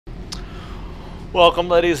Welcome,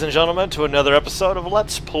 ladies and gentlemen, to another episode of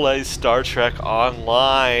Let's Play Star Trek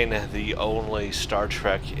Online, the only Star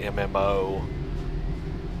Trek MMO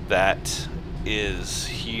that is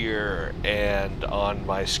here and on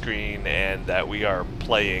my screen, and that we are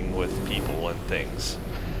playing with people and things.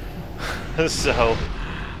 So,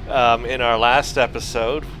 in our last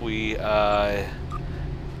episode, we we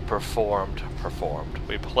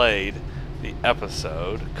played the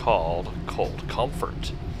episode called Cold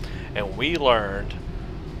Comfort. And we learned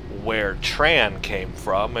where Tran came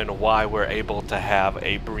from and why we're able to have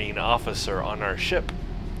a Breen officer on our ship.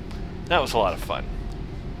 That was a lot of fun.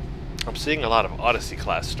 I'm seeing a lot of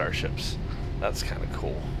Odyssey-class starships. That's kind of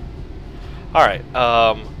cool. Alright,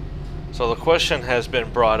 so the question has been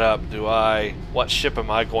brought up, what ship am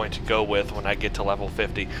I going to go with when I get to level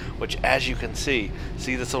 50? Which, as you can see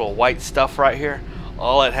this little white stuff right here?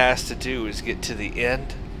 All it has to do is get to the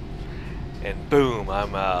end, and boom,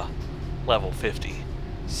 I'm level 50.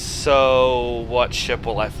 So what ship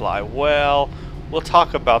will I fly? Well, we'll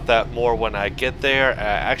talk about that more when I get there.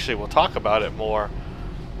 Actually, we'll talk about it more.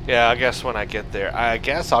 Yeah, I guess when I get there. I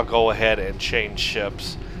guess I'll go ahead and change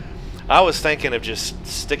ships. I was thinking of just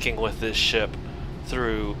sticking with this ship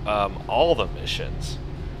through all the missions.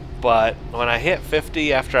 But when I hit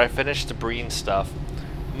 50 after I finish the Breen stuff,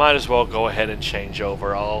 might as well go ahead and change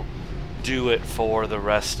over. I'll do it for the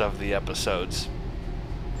rest of the episodes.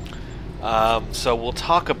 So we'll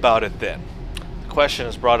talk about it then. The question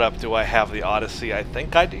is brought up, do I have the Odyssey? I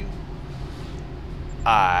think I do.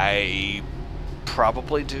 I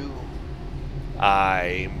probably do.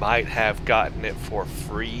 I might have gotten it for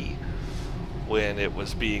free when it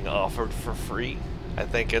was being offered for free. I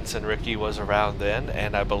think Ensign Ricky was around then,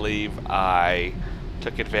 and I believe I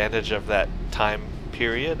took advantage of that time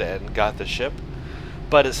period and got the ship.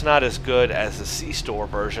 But it's not as good as the C-Store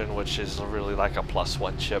version, which is really like a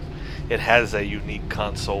 +1 chip. It has a unique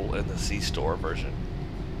console in the C-Store version.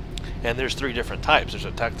 And there's 3 different types. There's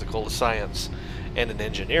a tactical, a science, and an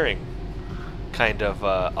engineering kind of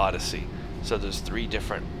Odyssey. So there's 3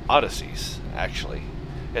 different Odysseys, actually,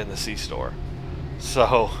 in the C-Store.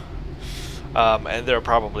 So, and they're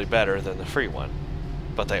probably better than the free one.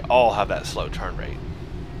 But they all have that slow turn rate.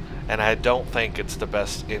 And I don't think it's the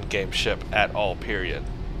best in-game ship at all, period.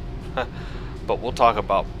 But we'll talk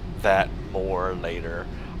about that more later.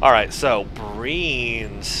 Alright, so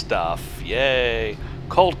Breen stuff. Yay!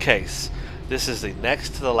 Cold Case. This is the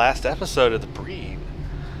next to the last episode of the Breen.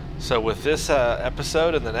 So with this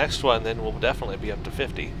episode and the next one, then we'll definitely be up to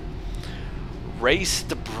 50. Race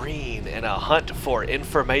the Breen in a hunt for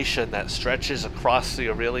information that stretches across the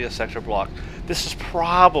Aurelia sector block. This is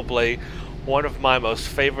probably one of my most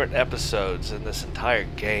favorite episodes in this entire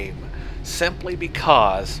game, simply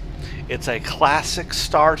because it's a classic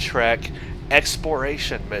Star Trek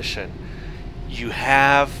exploration mission. You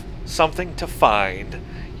have something to find,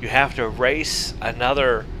 you have to race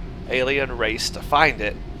another alien race to find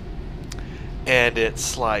it, and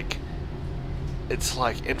it's like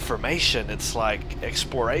information, it's like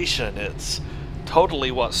exploration, it's totally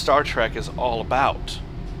what Star Trek is all about,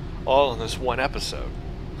 all in this one episode.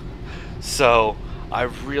 So, I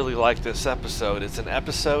really like this episode. It's an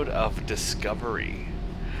episode of discovery.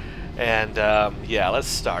 And, yeah, let's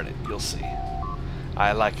start it. You'll see.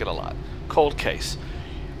 I like it a lot. Cold Case.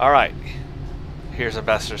 Alright. Here's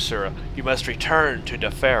Ambassador Sura. You must return to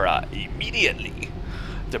Defera immediately.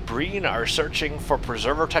 The Breen are searching for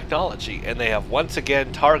preserver technology, and they have once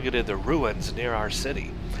again targeted the ruins near our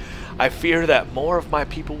city. I fear that more of my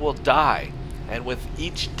people will die, and with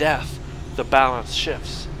each death, the balance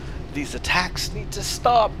shifts. These attacks need to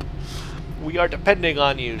stop. We are depending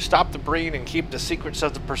on you. Stop the Breen and keep the secrets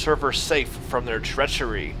of the preserver safe from their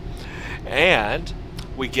treachery. And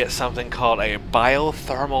we get something called a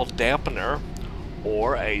biothermal dampener,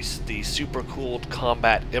 or the supercooled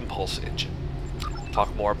combat impulse engine. We'll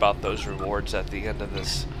talk more about those rewards at the end of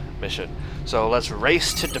this mission. So let's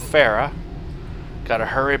race to Defera. Gotta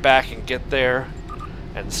hurry back and get there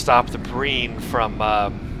and stop the Breen from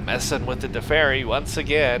messing with the Deferi once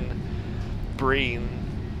again. Breen,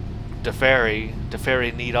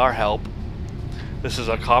 Deferi need our help. This is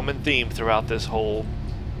a common theme throughout this whole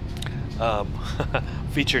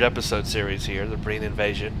featured episode series here. The Breen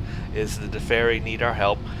invasion is the Deferi need our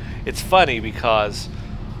help. It's funny because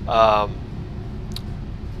I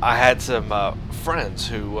had some friends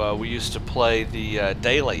who we used to play the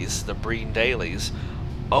dailies, the Breen dailies,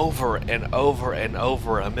 over and over and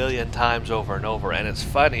over, a million times over and over. And it's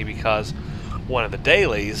funny because one of the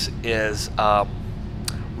dailies is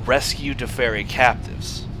rescue Deferi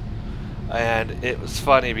captives. And it was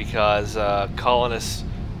funny because colonists,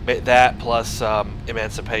 that plus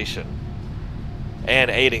emancipation.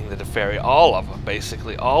 and aiding the Deferi, all of them,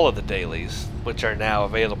 basically all of the dailies, which are now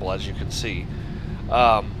available, as you can see,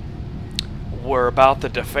 were about the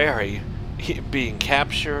Deferi being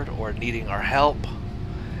captured or needing our help.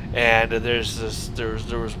 And there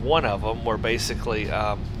was one of them where basically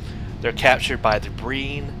they're captured by the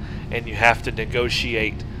Breen, and you have to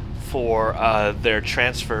negotiate for their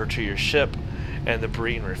transfer to your ship, and the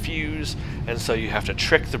Breen refuse, and so you have to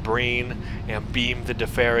trick the Breen and beam the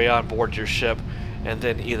Deferi on board your ship, and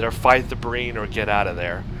then either fight the Breen or get out of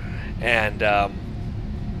there. And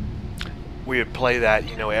we would play that,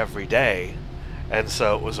 you know, every day, and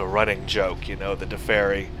so it was a running joke, you know, the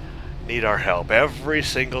Deferi need our help every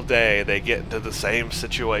single day. They get into the same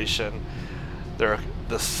situation.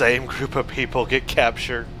 The same group of people get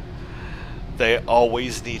captured. They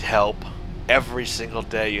always need help. Every single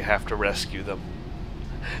day you have to rescue them.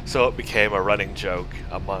 So it became a running joke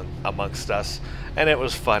amongst us, and it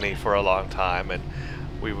was funny for a long time. And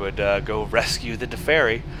we would go rescue the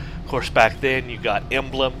Deferi. Of course, back then you got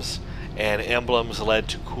emblems, and emblems led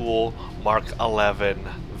to cool Mark 11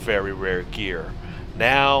 very rare gear.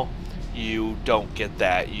 Now you don't get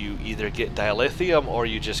that. You either get dilithium or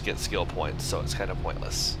you just get skill points, so it's kind of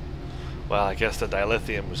pointless. Well, I guess the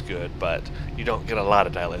dilithium was good, but you don't get a lot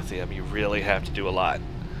of dilithium. You really have to do a lot.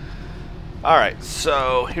 Alright,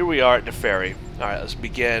 so here we are at Deferi. Alright, let's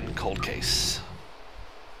begin Cold Case.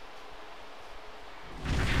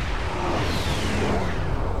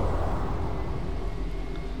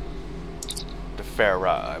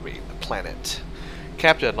 the planet.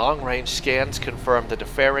 Captain, long-range scans confirm the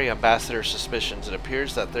Deferi ambassador's suspicions. It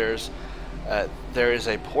appears that there is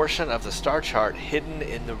a portion of the star chart hidden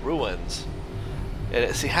in the ruins.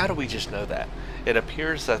 See, how do we just know that? It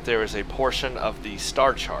appears that there is a portion of the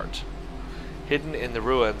star chart hidden in the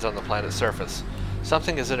ruins on the planet's surface.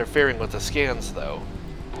 Something is interfering with the scans, though,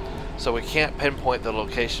 so we can't pinpoint the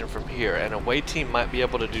location from here, and a away team might be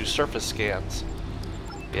able to do surface scans.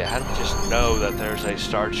 Yeah, how do we just know that there's a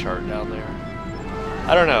star chart down there?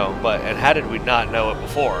 I don't know, and how did we not know it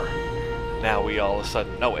before? Now we all of a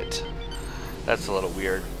sudden know it. That's a little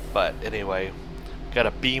weird, but anyway,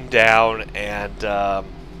 gotta beam down and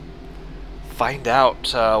find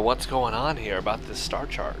out what's going on here about this star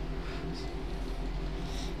chart.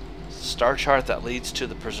 Star chart that leads to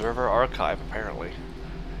the Preserver Archive, apparently.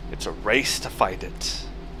 It's a race to find it.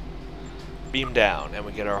 Beam down, and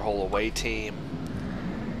we get our whole away team.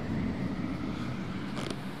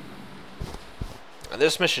 And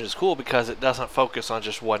this mission is cool because it doesn't focus on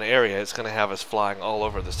just one area. It's going to have us flying all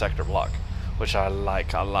over the sector block, which I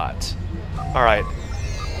like a lot. Alright,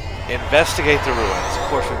 investigate the ruins. Of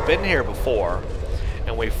course, we've been here before,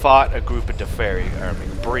 and we fought a group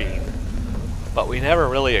of Breen, but we never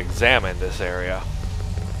really examined this area.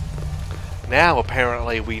 Now,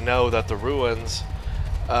 apparently, we know that the ruins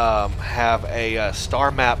have a star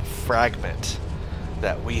map fragment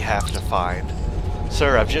that we have to find.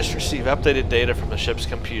 Sir, I've just received updated data from the ship's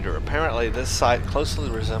computer. Apparently, this site closely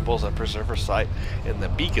resembles a preserver site in the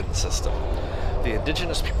Beacon system. The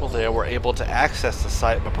indigenous people there were able to access the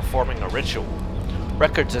site by performing a ritual.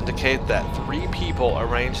 Records indicate that 3 people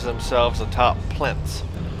arranged themselves atop plinths,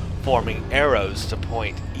 forming arrows to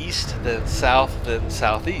point east, then south, then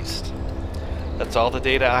southeast. That's all the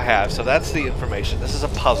data I have. So that's the information. This is a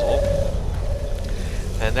puzzle,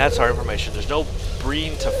 and that's our information. There's no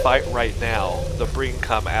Breen to fight right now. The Breen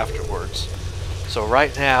come afterwards. So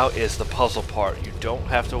right now is the puzzle part. You don't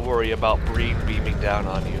have to worry about Breen beaming down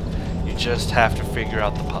on you. You just have to figure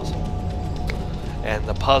out the puzzle. And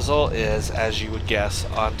the puzzle is, as you would guess,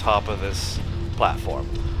 on top of this platform.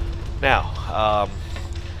 Now,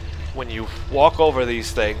 when you walk over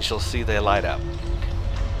these things, you'll see they light up.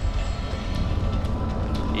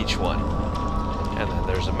 Each one. And then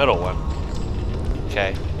there's a middle one.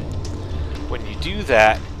 Okay. When you do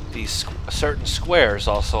that, these certain squares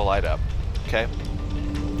also light up. Okay.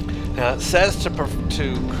 Now it says to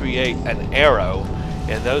create an arrow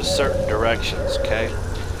in those certain directions. Okay.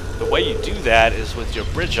 The way you do that is with your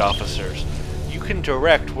bridge officers. You can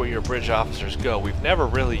direct where your bridge officers go. We've never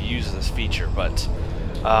really used this feature, but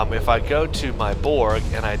if I go to my Borg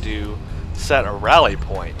and I do set a rally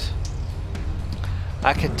point,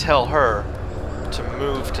 I can tell her to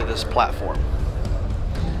move to this platform.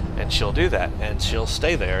 And she'll do that, and she'll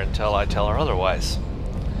stay there until I tell her otherwise.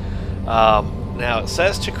 Now it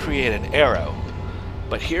says to create an arrow,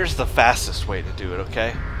 but here's the fastest way to do it,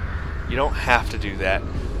 okay? You don't have to do that.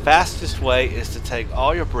 Fastest way is to take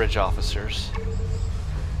all your bridge officers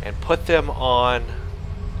and put them on...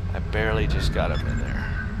 I barely just got them in there.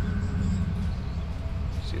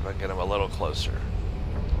 See if I can get them a little closer.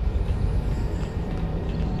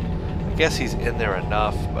 I guess he's in there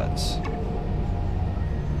enough, but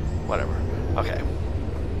whatever. Okay.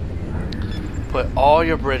 Put all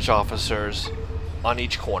your bridge officers on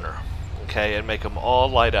each corner, okay, and make them all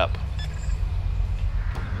light up.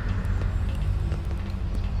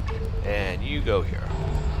 And you go here.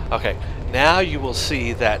 Okay, now you will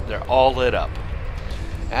see that they're all lit up.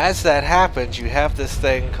 As that happens, you have this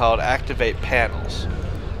thing called activate panels.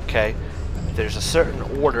 Okay, there's a certain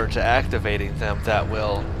order to activating them that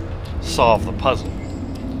will solve the puzzle.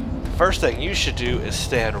 The first thing you should do is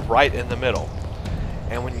stand right in the middle.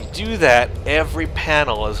 And when you do that, every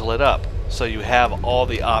panel is lit up. So you have all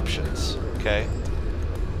the options. Okay.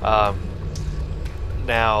 Now,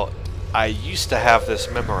 I used to have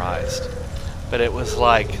this memorized, but it was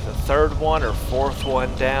like the third one or fourth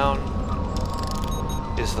one down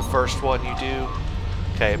is the first one you do.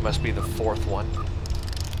 Okay, it must be the fourth one.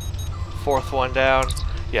 Fourth one down.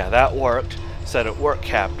 Yeah, that worked. Said it worked,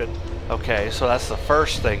 Captain. Okay, so that's the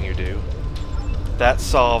first thing you do. That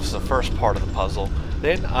solves the first part of the puzzle.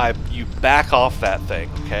 Then you back off that thing,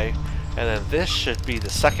 okay? And then this should be the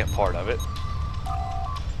second part of it.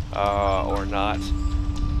 Or not.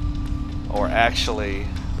 Or actually,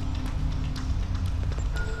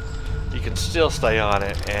 you can still stay on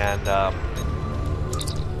it, and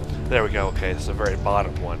there we go. Okay, this is the very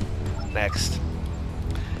bottom one. Next.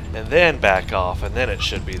 And then back off, and then it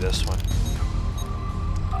should be this one.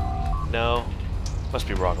 No, must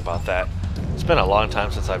be wrong about that. It's been a long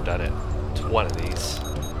time since I've done it. It's one of these.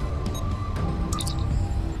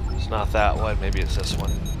 It's not that one, maybe it's this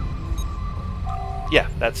one. Yeah,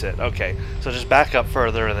 that's it. Okay, so just back up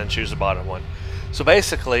further and then choose the bottom one. So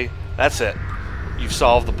basically, that's it. You've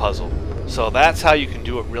solved the puzzle. So that's how you can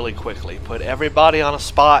do it really quickly. Put everybody on a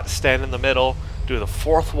spot, stand in the middle, do the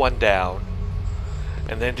fourth one down,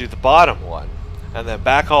 and then do the bottom one, and then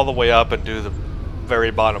back all the way up and do the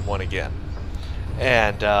very bottom one again.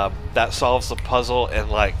 And that solves the puzzle in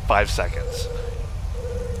like 5 seconds.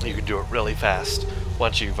 You can do it really fast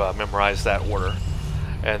once you've memorized that order.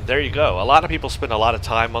 And there you go. A lot of people spend a lot of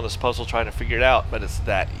time on this puzzle trying to figure it out, but it's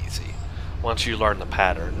that easy. Once you learn the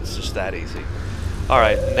pattern, it's just that easy.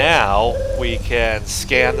 Alright, now we can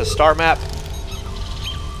scan the star map.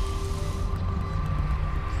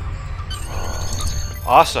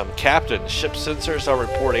 Awesome. Captain, ship sensors are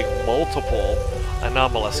reporting multiple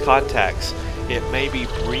anomalous contacts. It may be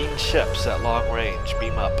Breen ships at long range.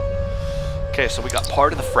 Beam up. Okay, so we got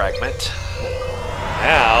part of the fragment.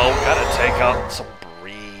 Now we gotta take out some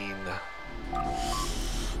Breen.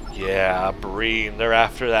 Yeah, Breen. They're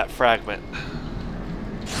after that fragment.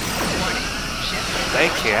 They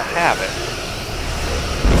can't have it.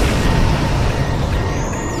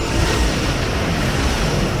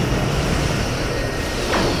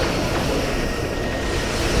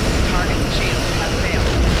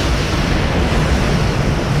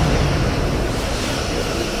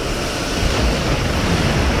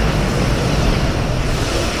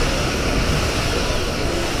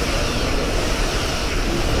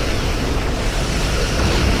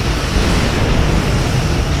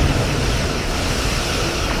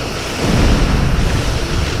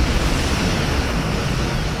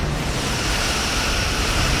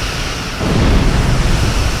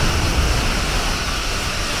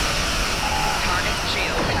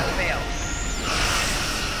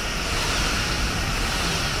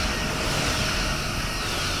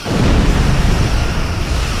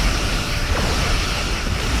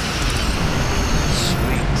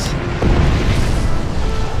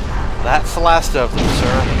 That's the last of them,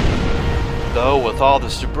 sir. Though with all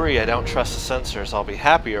this debris, I don't trust the sensors. I'll be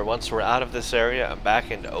happier once we're out of this area and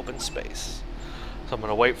back into open space. So I'm going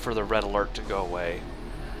to wait for the red alert to go away.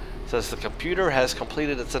 It says the computer has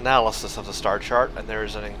completed its analysis of the star chart, and there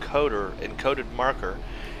is an encoded marker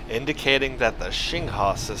indicating that the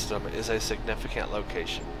Xingha system is a significant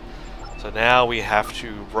location. So now we have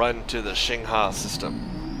to run to the Xingha system.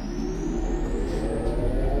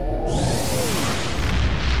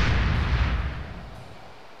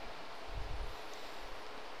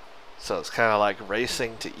 So it's kind of like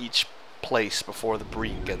racing to each place before the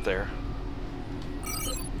Breen get there.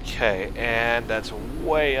 Okay, and that's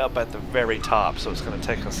way up at the very top, so it's going to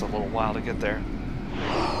take us a little while to get there.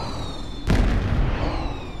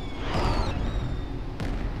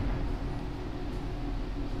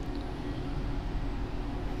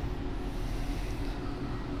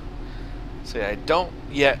 See, I don't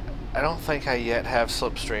think I yet have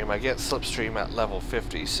Slipstream. I get Slipstream at level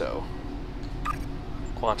 50, so...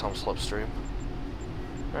 Quantum Slipstream.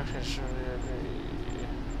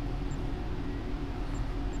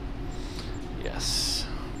 Yes.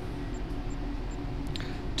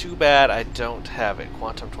 Too bad I don't have it.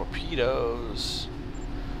 Quantum torpedoes.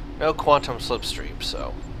 No quantum slipstream,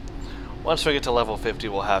 so once we get to level 50,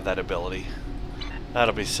 we'll have that ability.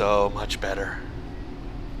 That'll be so much better.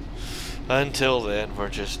 Until then, we're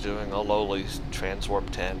just doing a lowly transwarp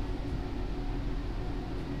 10.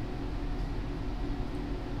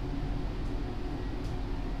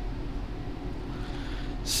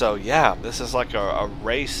 So yeah, this is like a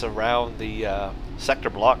race around the sector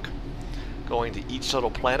block, going to each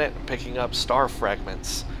little planet and picking up star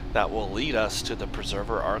fragments that will lead us to the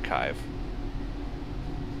Preserver Archive.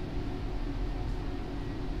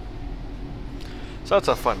 So it's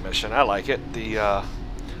a fun mission. I like it. The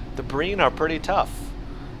Breen are pretty tough.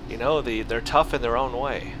 You know, they're tough in their own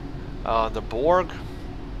way. The Borg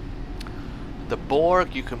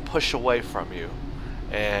you can push away from you,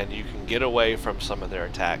 and you can get away from some of their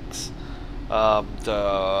attacks.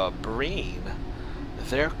 The Breen,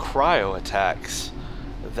 their cryo attacks,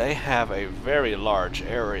 they have a very large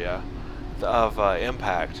area of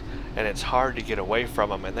impact, and it's hard to get away from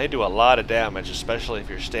them, and they do a lot of damage, especially if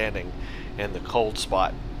you're standing in the cold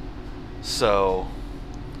spot. So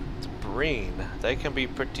the Breen, they can be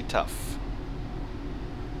pretty tough.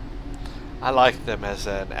 I like them as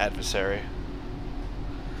an adversary,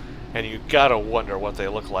 and you gotta wonder what they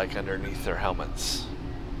look like underneath their helmets.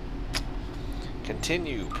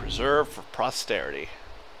 Continue, preserve for posterity.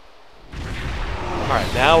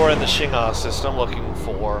 Alright, now we're in the Xing'an system looking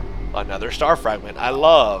for another star fragment. I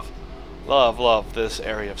love this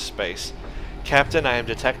area of space. Captain, I am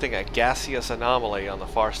detecting a gaseous anomaly on the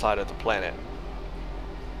far side of the planet.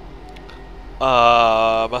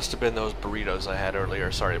 Must have been those burritos I had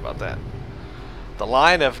earlier. Sorry about that. The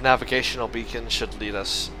line of navigational beacons should lead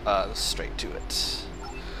us straight to it.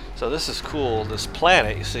 So this is cool. This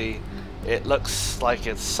planet, you see, it looks like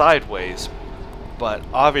it's sideways, but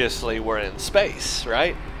obviously we're in space,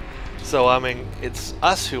 right? So I mean, it's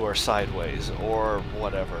us who are sideways or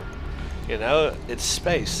whatever. You know, it's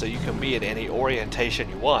space, so you can be in any orientation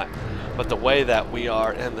you want. But the way that we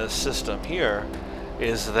are in this system here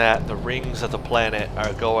is that the rings of the planet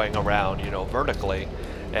are going around, you know, vertically,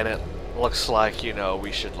 and it looks like, you know,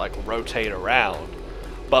 we should like rotate around,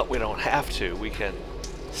 but we don't have to. We can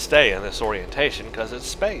stay in this orientation because it's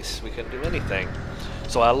space. We can do anything.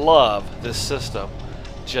 So I love this system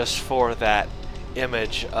just for that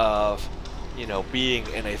image of, you know, being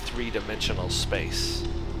in a three-dimensional space.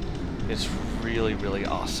 It's really, really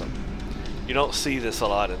awesome. You don't see this a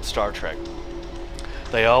lot in Star Trek.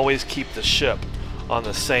 They always keep the ship on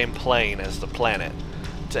the same plane as the planet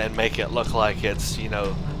and make it look like it's, you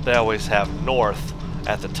know, they always have north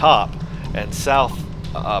at the top and south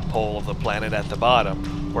pole of the planet at the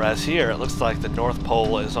bottom. Whereas here, it looks like the North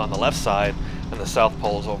Pole is on the left side and the South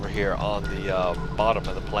Pole is over here on the bottom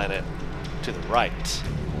of the planet to the right.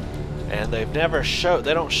 And they've never showed,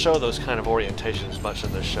 they don't show those kind of orientations much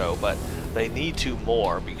in this show, but they need to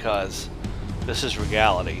more because this is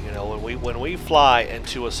reality. You know, when we fly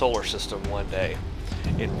into a solar system one day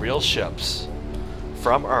in real ships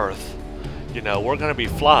from Earth, you know, we're going to be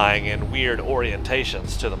flying in weird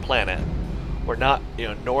orientations to the planet. We're not, you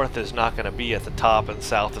know, north is not going to be at the top and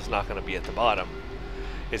south is not going to be at the bottom.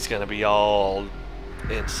 It's going to be all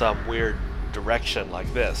in some weird direction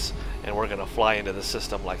like this, and we're going to fly into the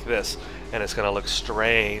system like this, and it's going to look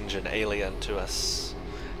strange and alien to us,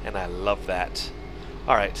 and I love that.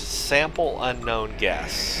 Alright, sample unknown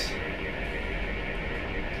gas.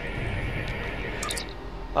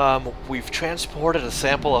 We've transported a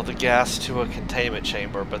sample of the gas to a containment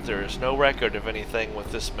chamber, but there is no record of anything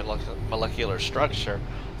with this molecular structure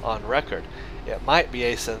on record. It might be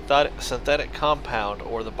a synthetic compound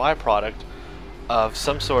or the byproduct of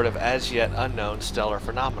some sort of as yet unknown stellar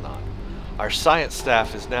phenomenon. Our science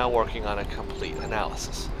staff is now working on a complete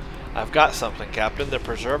analysis. I've got something, Captain. The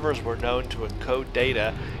preservers were known to encode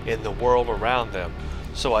data in the world around them,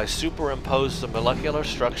 so I superimposed the molecular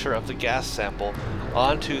structure of the gas sample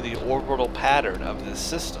onto the orbital pattern of this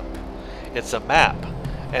system. It's a map,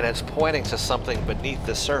 and it's pointing to something beneath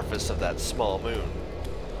the surface of that small moon,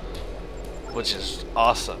 which is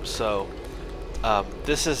awesome. So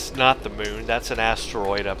this is not the moon, that's an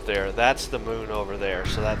asteroid up there. That's the moon over there,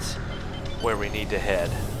 so that's where we need to head.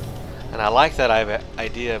 And I like that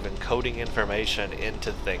idea of encoding information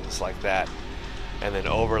into things like that and then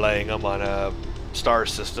overlaying them on a star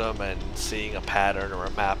system and seeing a pattern or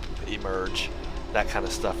a map emerge. That kind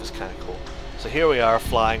of stuff is kind of cool. So here we are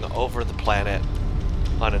flying over the planet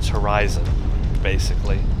on its horizon,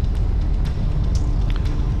 basically.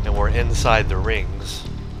 And we're inside the rings.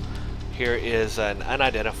 Here is an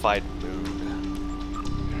unidentified moon.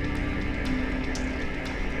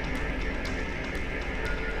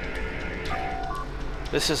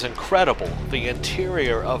 This is incredible. The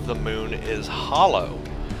interior of the moon is hollow,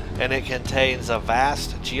 and it contains a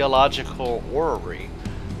vast geological orrery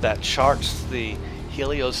that charts the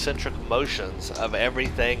heliocentric motions of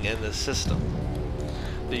everything in the system.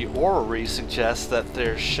 The orrery suggests that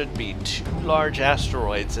there should be 2 large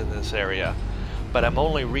asteroids in this area, but I'm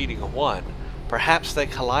only reading one. Perhaps they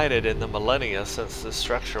collided in the millennia since this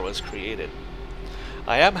structure was created.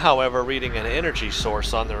 I am, however, reading an energy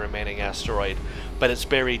source on the remaining asteroid, but it's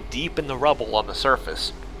buried deep in the rubble on the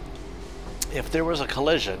surface. If there was a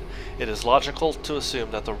collision, it is logical to assume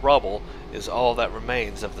that the rubble is all that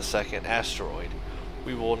remains of the second asteroid.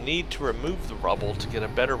 We will need to remove the rubble to get a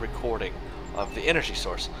better recording of the energy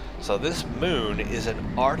source. So this moon is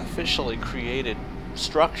an artificially created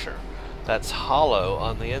structure that's hollow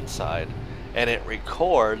on the inside, and it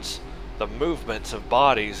records the movements of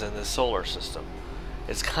bodies in the solar system.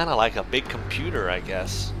 It's kind of like a big computer, I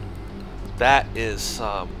guess. That is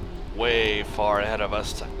way far ahead of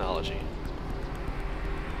us technology.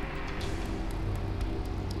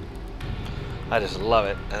 I just love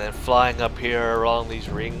it. And then flying up here along these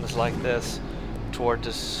rings like this toward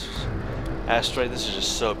this asteroid, this is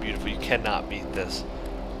just so beautiful. You cannot beat this.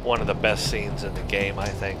 One of the best scenes in the game, I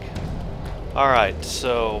think. Alright,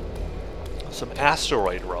 so some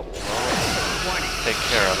asteroid rubble. Let's take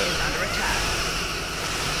care of it.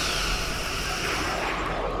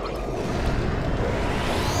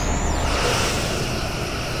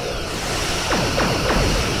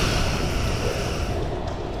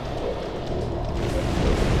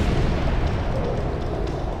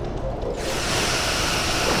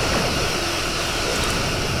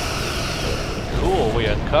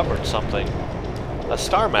 Covered something. A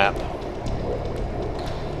star map.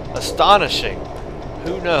 Astonishing.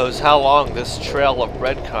 Who knows how long this trail of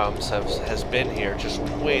breadcrumbs has been here, just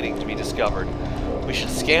waiting to be discovered. We should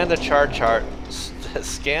scan the star chart,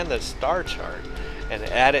 and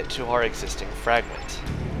add it to our existing fragment.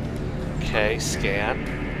 Okay, scan.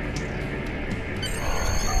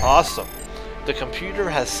 Awesome. The computer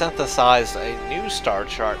has synthesized a new star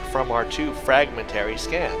chart from our 2 fragmentary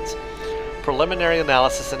scans. Preliminary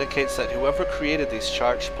analysis indicates that whoever created these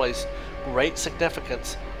charts placed great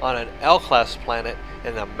significance on an L-class planet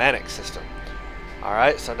in the Manic system.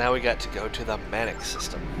 Alright, so now we got to go to the Manic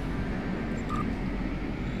system.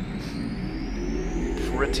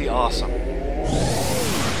 Pretty awesome.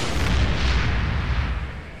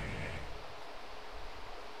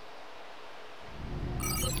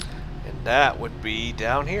 And that would be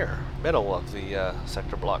down here, middle of the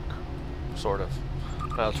sector block, sort of.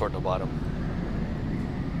 Well, toward the bottom.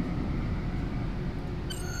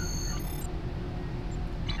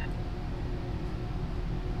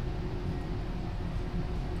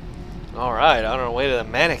 Alright, on our way to the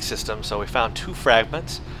Manic system, so we found 2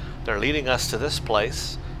 fragments. They're leading us to this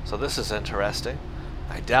place, so this is interesting.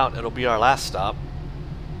 I doubt it'll be our last stop.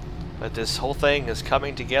 But this whole thing is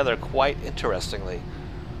coming together quite interestingly.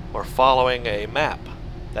 We're following a map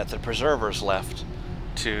that the preservers left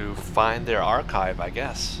to find their archive, I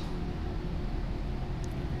guess.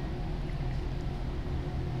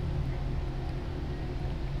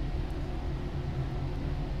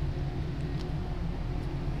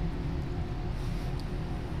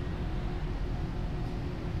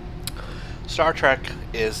 Star Trek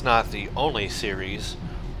is not the only series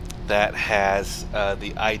that has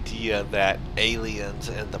the idea that aliens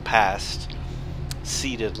in the past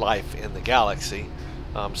seeded life in the galaxy.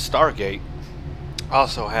 Stargate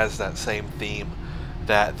also has that same theme,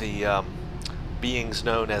 that the beings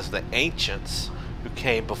known as the Ancients, who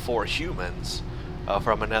came before humans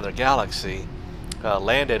from another galaxy,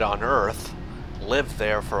 landed on Earth, lived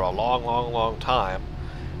there for a long time,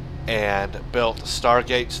 and built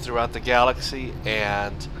stargates throughout the galaxy,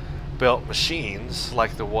 and built machines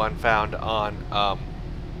like the one found on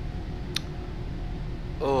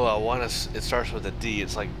it starts with a D.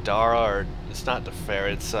 It's like Dara, or it's not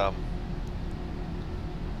Defera, it's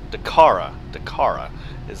Dakara. Dakara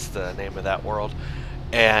is the name of that world.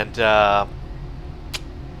 And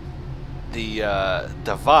the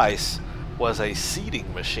device was a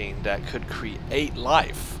seeding machine that could create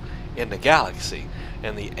life in the galaxy.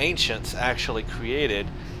 And the Ancients actually created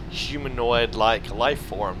humanoid-like life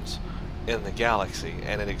forms in the galaxy.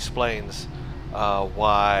 And it explains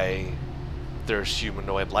why there's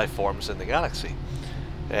humanoid life forms in the galaxy.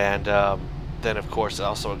 And then, of course, it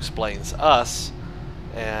also explains us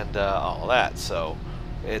and all that. So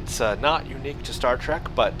it's not unique to Star Trek,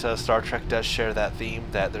 but Star Trek does share that theme,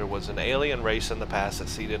 that there was an alien race in the past that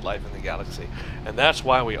seeded life in the galaxy. And that's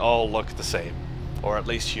why we all look the same, or at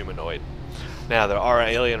least humanoid. Now, there are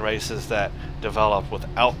alien races that develop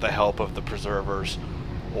without the help of the preservers,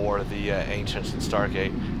 or the Ancients and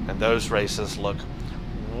Stargate, and those races look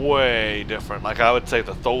way different. Like, I would say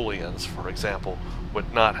the Tholians, for example,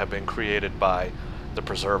 would not have been created by the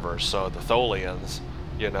Preservers. So the Tholians,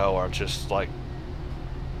 you know, are just like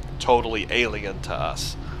totally alien to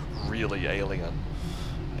us, really alien.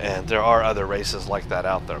 And there are other races like that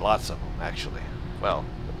out there, lots of them actually. Well,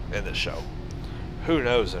 in the show. Who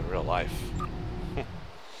knows in real life?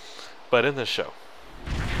 But in the show.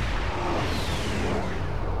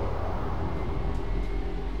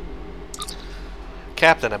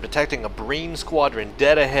 Captain, I'm detecting a Breen squadron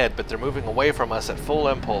dead ahead, but they're moving away from us at full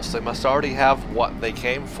impulse. They must already have what they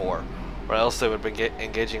came for, or else they would be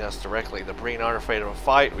engaging us directly. The Breen aren't afraid of a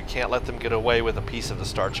fight. We can't let them get away with a piece of the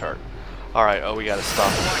star chart. Alright, oh, we gotta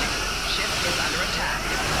stop them. Warning. Ship is under attack.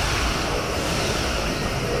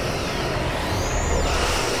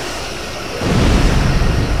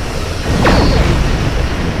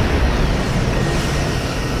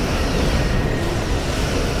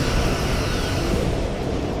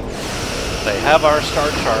 They have our star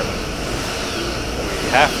chart. We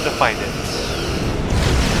have to find it.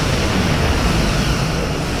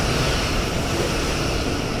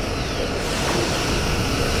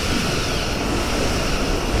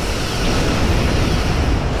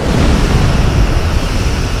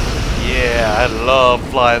 Yeah, I love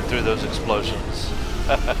flying through those explosions.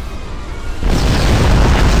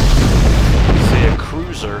 See, a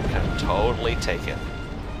cruiser can totally take it.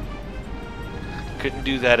 Couldn't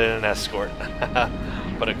do that in an escort.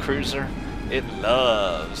 But a cruiser, it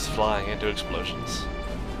loves flying into explosions.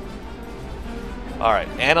 Alright,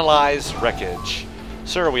 analyze wreckage.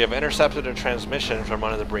 Sir, we have intercepted a transmission from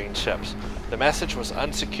one of the Breen ships. The message was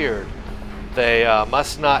unsecured. They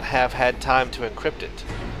must not have had time to encrypt it.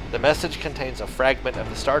 The message contains a fragment of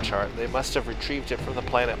the star chart. They must have retrieved it from the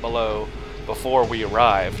planet below before we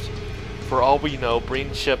arrived. For all we know,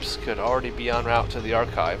 Breen ships could already be en route to the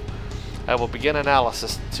archive. I will begin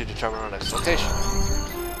analysis to determine our next location.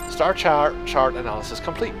 Star chart analysis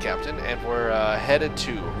complete, Captain, and we're headed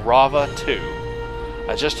to Rava 2.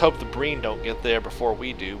 I just hope the Breen don't get there before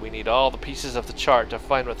we do. We need all the pieces of the chart to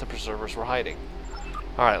find what the Preservers were hiding.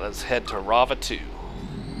 Alright, let's head to Rava 2.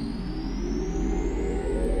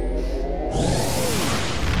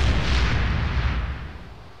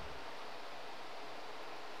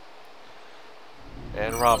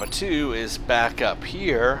 And Rava 2 is back up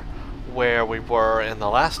here, where we were in the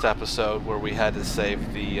last episode, where we had to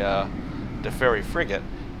save the ferry frigate.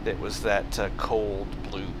 It was that cold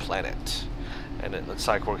blue planet, and it looks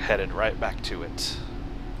like we're headed right back to it.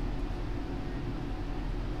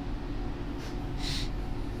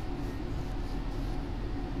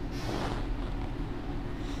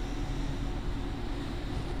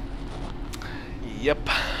 Yep.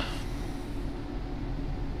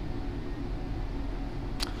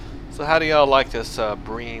 So how do y'all like this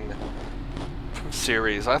Breen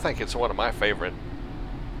series? I think it's one of my favorite.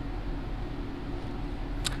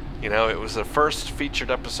 You know, it was the first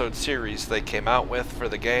featured episode series they came out with for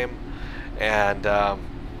the game, and I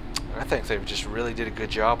think they just really did a good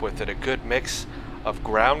job with it. A good mix of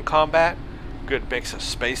ground combat, good mix of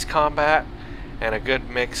space combat, and a good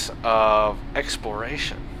mix of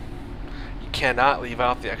exploration. You cannot leave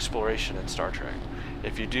out the exploration in Star Trek.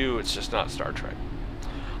 If you do, it's just not Star Trek.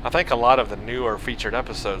 I think a lot of the newer featured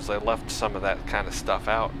episodes, they left some of that kind of stuff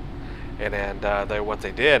out, and what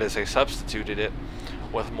they did is they substituted it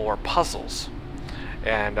with more puzzles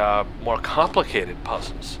and more complicated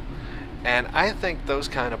puzzles. And I think those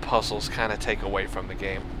kind of puzzles kind of take away from the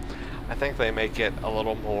game. I think they make it a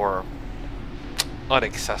little more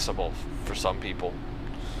inaccessible for some people.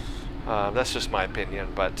 That's just my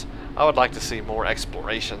opinion, but I would like to see more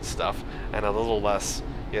exploration stuff and a little less,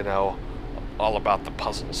 you know, all about the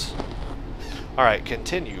puzzles. Alright,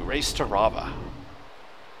 continue. Race to Rava.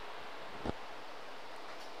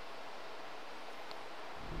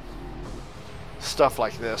 Stuff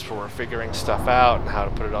like this where we're figuring stuff out and how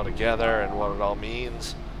to put it all together and what it all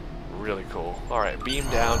means. Really cool. Alright, beam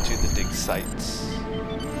down to the dig sites.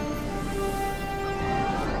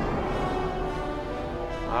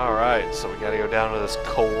 Alright, so we gotta go down to this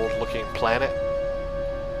cold looking planet.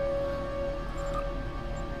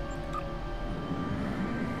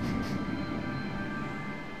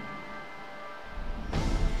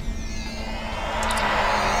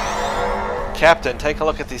 Captain, take a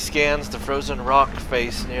look at these scans. The frozen rock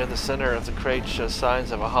face near the center of the crate shows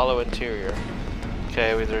signs of a hollow interior.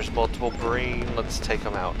 Okay, well, there's multiple Breen. Let's take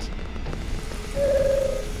them out.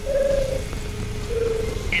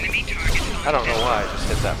 Enemy target. I don't know why I just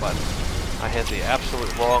hit that button. I hit the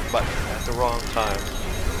absolute wrong button at the wrong time.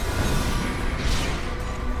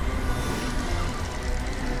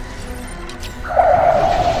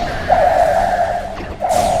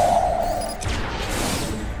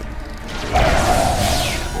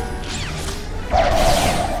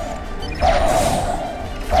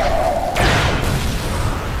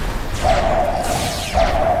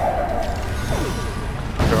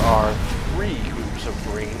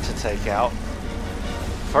 take out.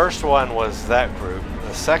 First one was that group.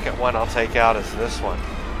 The second one I'll take out is this one.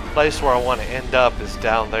 The place where I want to end up is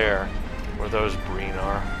down there, where those Breen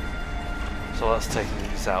are. So let's take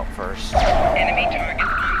these out first. Enemy target on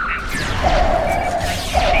center.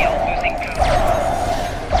 Shield losing power.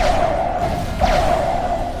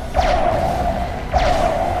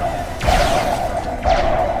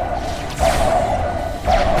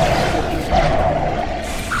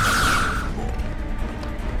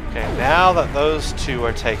 Okay, now that those two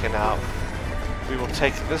are taken out, we will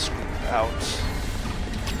take this group out.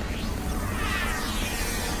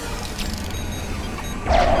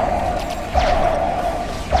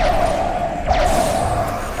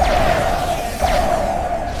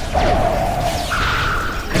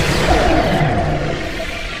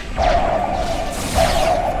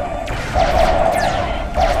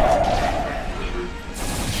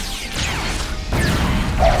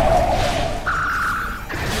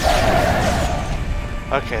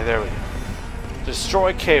 Okay, there we go.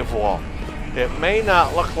 Destroy cave wall. It may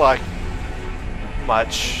not look like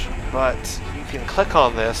much, but you can click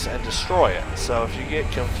on this and destroy it. So if you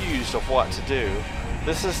get confused of what to do,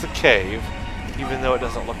 this is the cave, even though it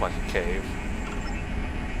doesn't look like a cave.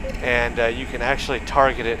 And you can actually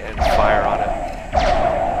target it and fire on it.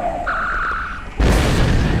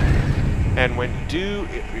 And when you do,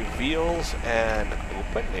 it reveals an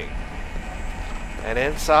opening. And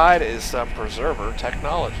inside is some preserver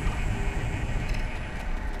technology.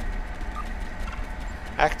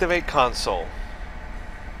 Activate console.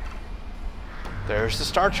 There's the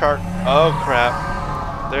star chart. Oh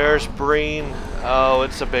crap. There's Breen. Oh,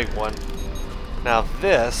 it's a big one. Now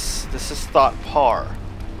this is thought par.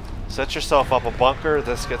 Set yourself up a bunker.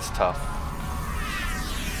 This gets tough.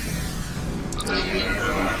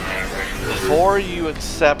 Before you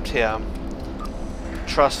accept him,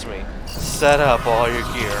 trust me, set up all your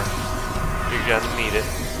gear. You're gonna need it.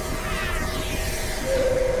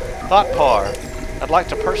 Thought par. I'd like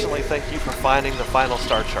to personally thank you for finding the final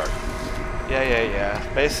star chart.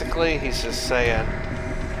 Yeah. Basically, he's just saying,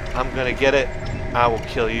 I'm gonna get it, I will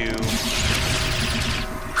kill you.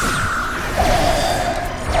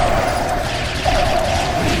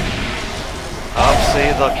 Oh,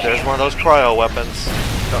 see, look, there's one of those cryo weapons.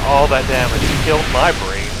 They're all that damage. He killed my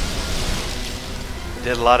Breen.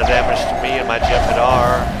 Did a lot of damage to me and my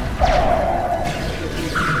Jem'Hadar.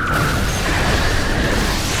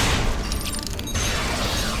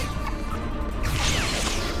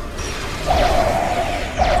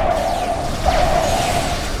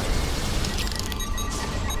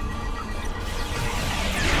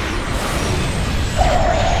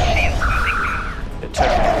 It took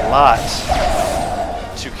a lot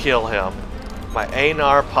to kill him. My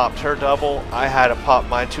Anar popped her double. I had to pop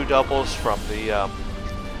my two doubles from the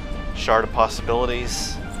Shard of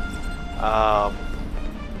Possibilities.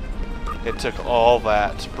 It took all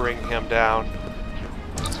that to bring him down.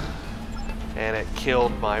 And it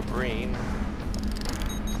killed my Breen.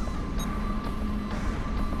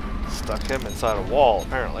 Stuck him inside a wall,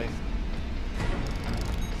 apparently.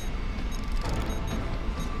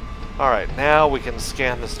 Alright, now we can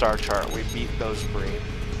scan the star chart. We beat those Breen.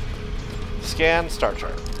 Scan star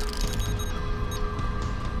chart.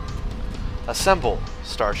 Assemble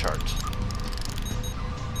star chart.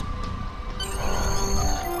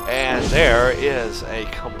 And there is a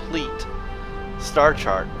complete star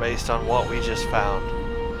chart based on what we just found.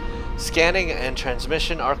 Scanning and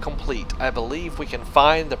transmission are complete. I believe we can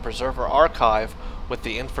find the Preserver archive with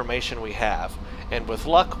the information we have. And with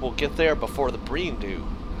luck, we'll get there before the Breen do.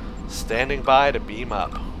 Standing by to beam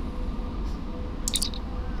up.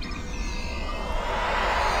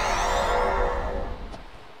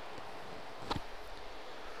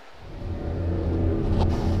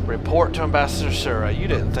 Report to Ambassador Sura. You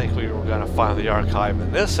didn't think we were going to find the archive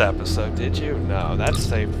in this episode, did you? No, that's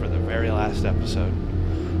saved for the very last episode.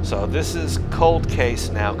 So this is cold case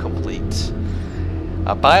now complete.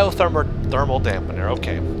 A biothermal dampener.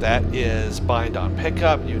 Okay, that is bind on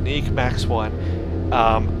pickup, unique, max 1.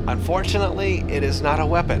 Unfortunately, it is not a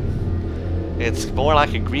weapon. It's more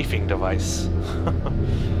like a griefing device.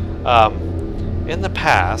 In the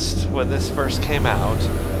past, when this first came out,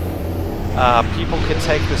 people could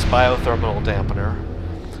take this biothermal dampener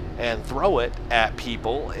and throw it at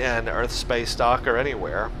people in Earth, space dock, or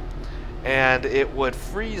anywhere, and it would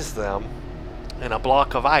freeze them in a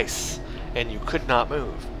block of ice, and you could not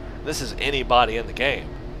move. This is anybody in the game.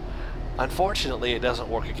 Unfortunately, it doesn't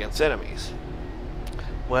work against enemies.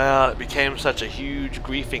 Well, it became such a huge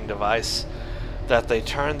griefing device that they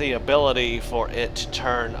turned the ability for it to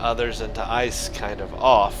turn others into ice kind of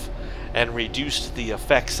off and reduced the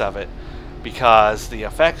effects of it because the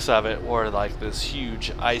effects of it were like this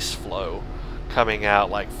huge ice flow coming out,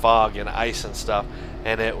 like fog and ice and stuff,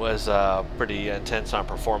 and it was pretty intense on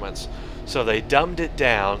performance. So they dumbed it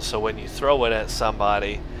down so when you throw it at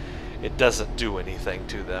somebody, it doesn't do anything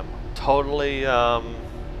to them. Totally,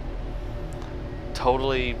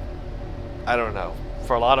 totally, I don't know.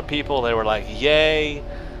 For a lot of people, they were like, yay,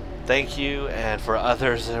 thank you, and for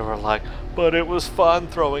others, they were like, but it was fun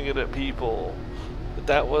throwing it at people.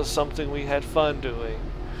 That was something we had fun doing.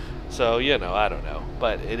 So, you know, I don't know.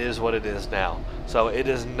 But it is what it is now. So it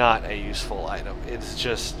is not a useful item. It's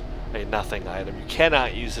just a nothing item. You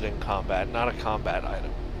cannot use it in combat. Not a combat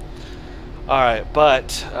item. Alright,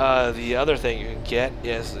 but the other thing you can get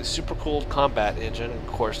is the super cool combat engine. Of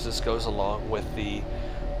course, this goes along with the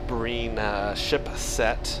Breen ship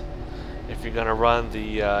set. If you're going to run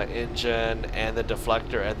the engine and the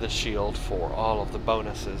deflector and the shield for all of the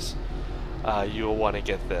bonuses, you will want to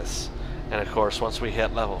get this. And of course, once we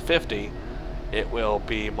hit level 50, it will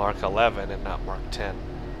be Mark 11 and not Mark 10.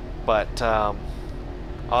 But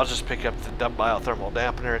I'll just pick up the biothermal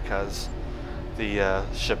dampener because the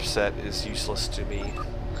ship set is useless to me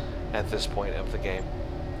at this point of the game.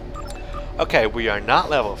 Okay, we are not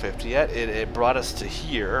level 50 yet. It brought us to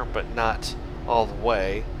here, but not all the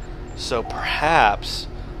way. So perhaps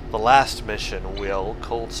the last mission will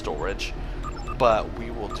cold storage, but we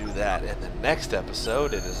will do that in the next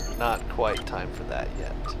episode. It is not quite time for that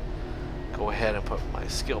yet. Go ahead and put my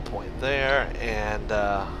skill point there, and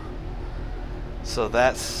so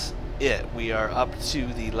that's it. We are up to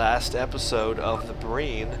the last episode of the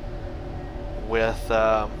Breen with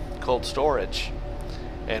cold storage,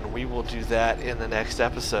 and we will do that in the next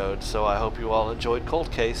episode. So I hope you all enjoyed Cold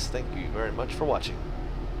Case. Thank you very much for watching.